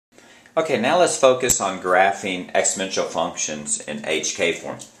Okay, now let's focus on graphing exponential functions in HK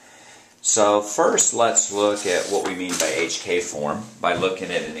form. So first let's look at what we mean by HK form by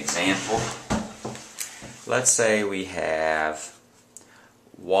looking at an example. Let's say we have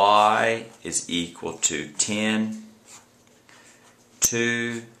y is equal to 10,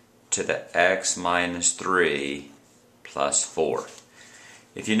 2 to the x minus 3 plus 4.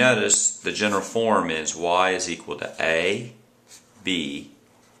 If you notice, the general form is y is equal to a, b,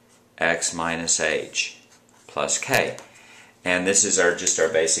 x minus h plus k. And this is just our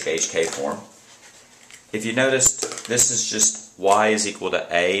basic HK form. If you noticed, this is just y is equal to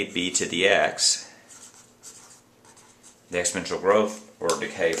a, b to the x, the exponential growth or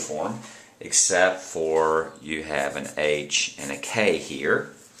decay form, except for you have an h and a k here.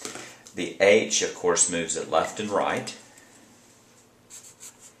 The h, of course, moves it left and right.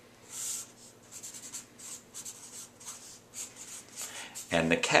 And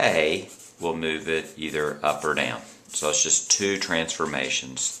the k will move it either up or down. So it's just two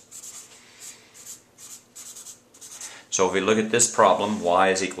transformations. So if we look at this problem, y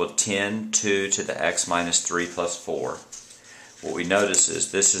is equal to 10, 2 to the x minus 3 plus 4. What we notice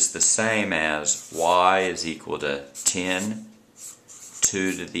is this is the same as y is equal to 10,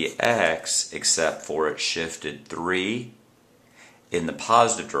 2 to the x, except for it shifted 3 in the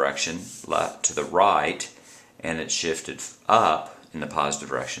positive direction left to the right, and it shifted up in the positive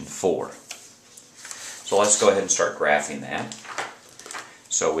direction 4. So let's go ahead and start graphing that.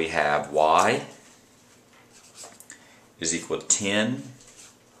 So we have y is equal to 10,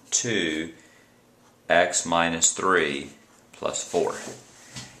 2, x minus 3 plus 4.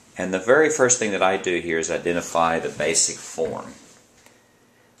 And the very first thing that I do here is identify the basic form.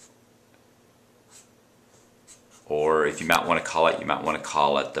 Or if you might want to call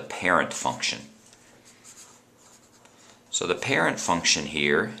it, the parent function. So the parent function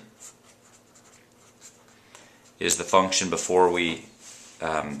here is the function before we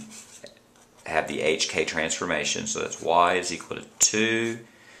have the HK transformation. So that's y is equal to 2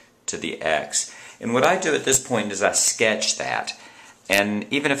 to the x. And what I do at this point is I sketch that. And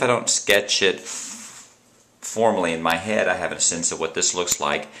even if I don't sketch it formally in my head, I have a sense of what this looks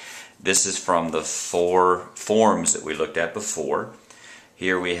like. This is from the 4 forms that we looked at before.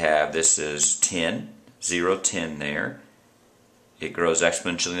 Here we have, this is 10, 0, 10 there. It grows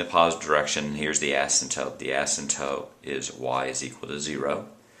exponentially in the positive direction. Here's the asymptote. The asymptote is y is equal to 0.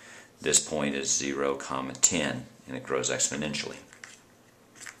 This point is 0, 10, and it grows exponentially.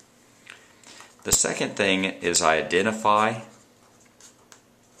 The second thing is I identify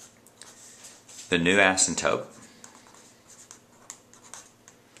the new asymptote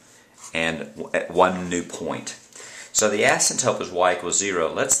and one new point. So the asymptote is y equals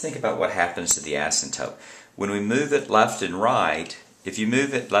 0. Let's think about what happens to the asymptote. When we move it left and right, if you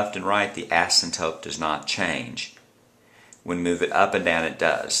move it left and right, the asymptote does not change. When we move it up and down, it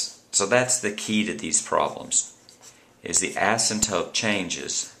does. So that's the key to these problems, is the asymptote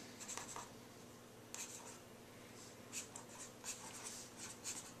changes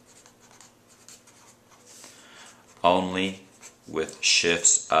only with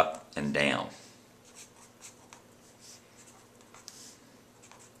shifts up and down.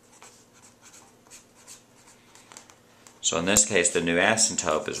 So in this case, the new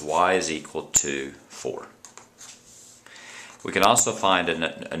asymptote is y is equal to 4. We can also find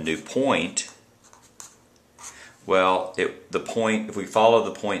a new point. Well, if we follow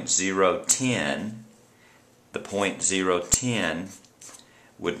the point 0, 10, the point 0, 10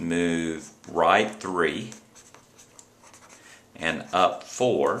 would move right 3 and up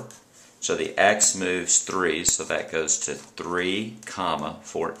 4. So the x moves 3, so that goes to 3,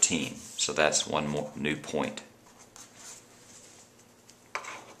 14. So that's one more new point.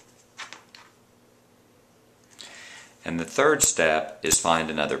 And the third step is find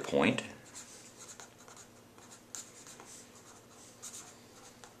another point.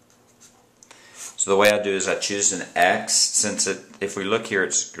 So the way I do is I choose an x. Since if we look here,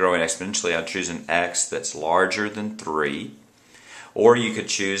 it's growing exponentially, I choose an x that's larger than 3. Or you could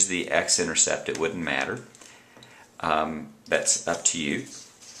choose the x-intercept, it wouldn't matter. That's up to you.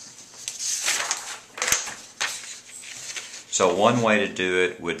 So one way to do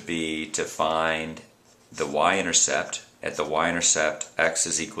it would be to find the y-intercept. At the y-intercept, x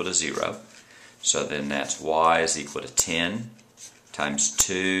is equal to 0. So then that's y is equal to 10 times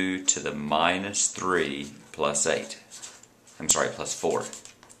 2 to the minus 3 plus 8. Plus 4.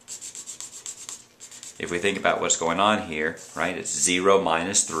 If we think about what's going on here, right, it's 0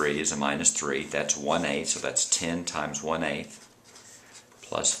 minus 3 is a minus 3. That's 1/8, so that's 10 times 1/8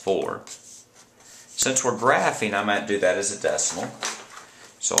 plus 4. Since we're graphing, I might do that as a decimal.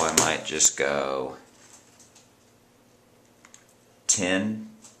 So I might just go 10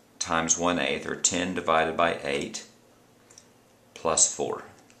 times 1/8, or 10 divided by 8, plus 4.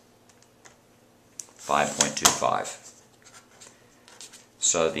 5.25.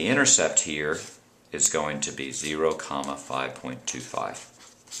 So the intercept here is going to be 0, 5.25.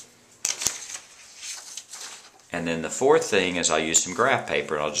 And then the fourth thing is I'll use some graph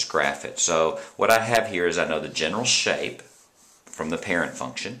paper and I'll just graph it. So what I have here is I know the general shape from the parent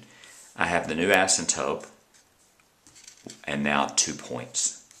function. I have the new asymptote, and now 2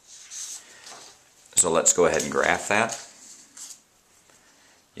 points. So let's go ahead and graph that.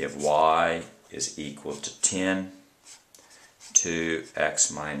 You have y is equal to 10,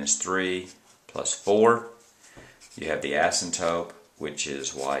 2x minus 3 plus 4. You have the asymptote, which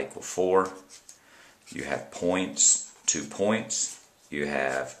is y equal 4. You have points, 2 points. You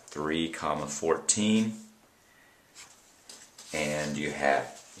have 3, 14. And you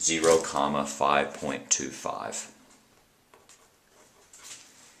have 0, 5.25.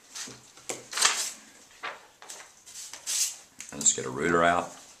 Let's get a ruler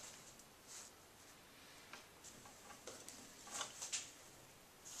out.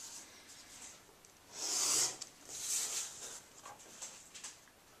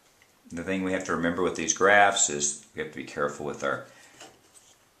 The thing we have to remember with these graphs is we have to be careful with our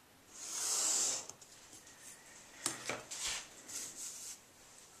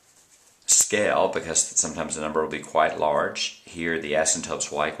scale, because sometimes the number will be quite large. Here the asymptote's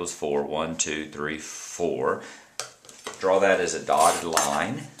y equals 4. 1, 2, 3, 4. Draw that as a dotted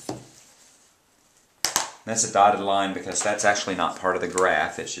line. That's a dotted line because that's actually not part of the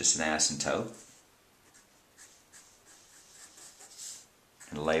graph, it's just an asymptote.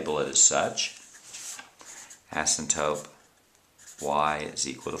 And label it as such. Asymptote y is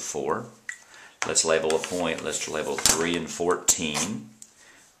equal to 4. Let's label a point. Let's label 3 and 14.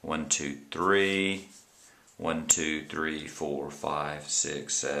 1, 2, 3. 1, 2, 3, 4, 5,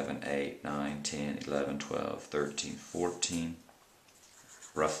 6, 7, 8, 9, 10, 11, 12, 13, 14.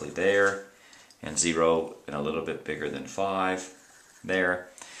 Roughly there. And 0 and a little bit bigger than 5 there.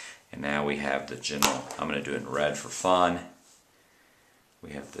 And now we have the general, I'm going to do it in red for fun.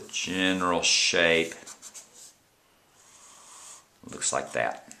 We have the general shape. Looks like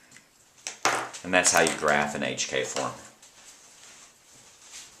that. And that's how you graph in HK form.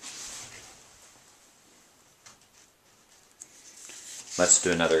 Let's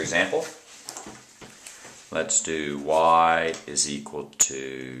do another example. Let's do y is equal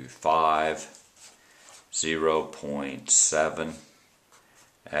to 5, 0.7,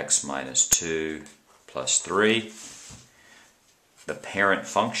 x minus 2 plus 3. The parent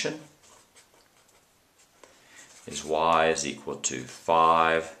function is y is equal to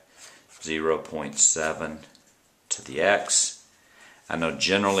 5, 0.7 to the x. I know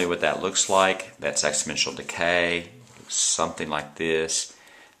generally what that looks like. That's exponential decay. Looks something like this.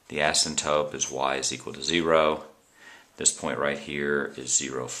 The asymptote is y is equal to 0. This point right here is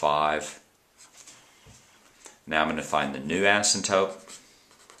 0, 5. Now I'm going to find the new asymptote.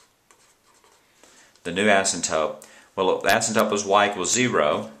 The new asymptote, well, the asymptote was y equals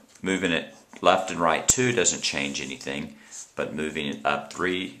 0. Moving it left and right 2 doesn't change anything, but moving it up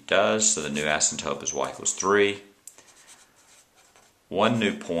 3 does. So the new asymptote is y equals 3. One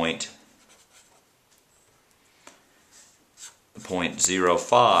new point, the point 0,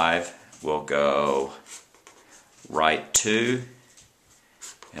 5, will go right 2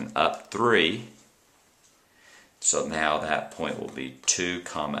 and up 3. So now that point will be 2,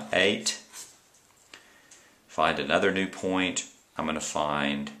 8. Find another new point. I'm going to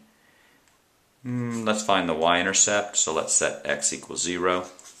find, let's find the y-intercept. So let's set x equals 0.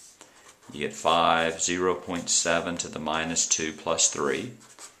 You get 5, 0.7 to the minus 2 plus 3.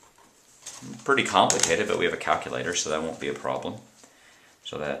 Pretty complicated, but we have a calculator, so that won't be a problem.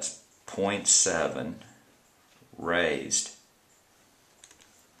 So that's 0.7 raised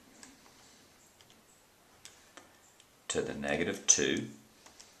to the negative 2.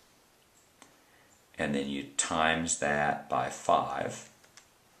 And then you times that by 5,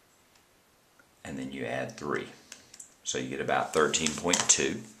 and then you add 3. So you get about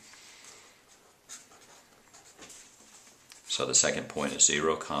 13.2. So the second point is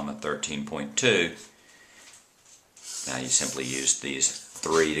 0, 13.2. Now you simply use these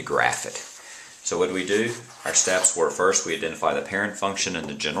 3 to graph it. So what do we do? Our steps were, first we identify the parent function and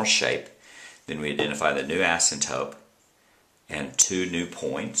the general shape. Then we identify the new asymptote and 2 new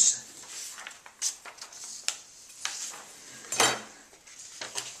points.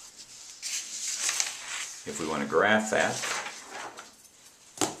 If we want to graph that,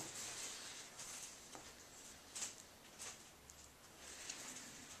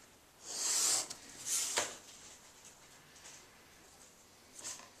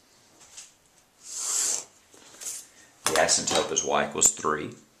 asymptote is y equals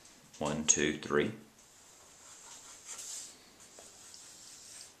 3. 1, 2, 3.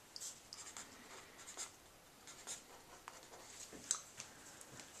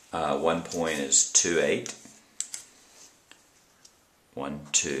 One point is 2, 8. 1,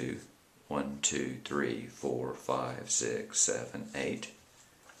 2, 1, 2, 3, 4, 5, 6, 7, 8.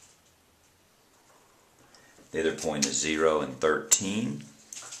 The other point is 0 and 13.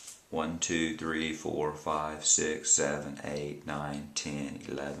 1, 2, 3, 4, 5, 6, 7, 8, 9, 10,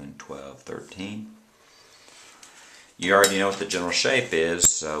 11, 12, 13. You already know what the general shape is,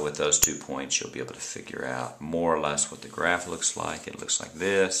 so with those 2 points you'll be able to figure out more or less what the graph looks like. It looks like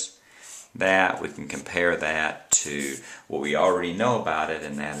this. That, we can compare that to what we already know about it,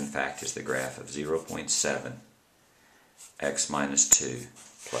 and that in fact is the graph of 0.7 x minus 2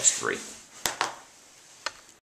 plus 3.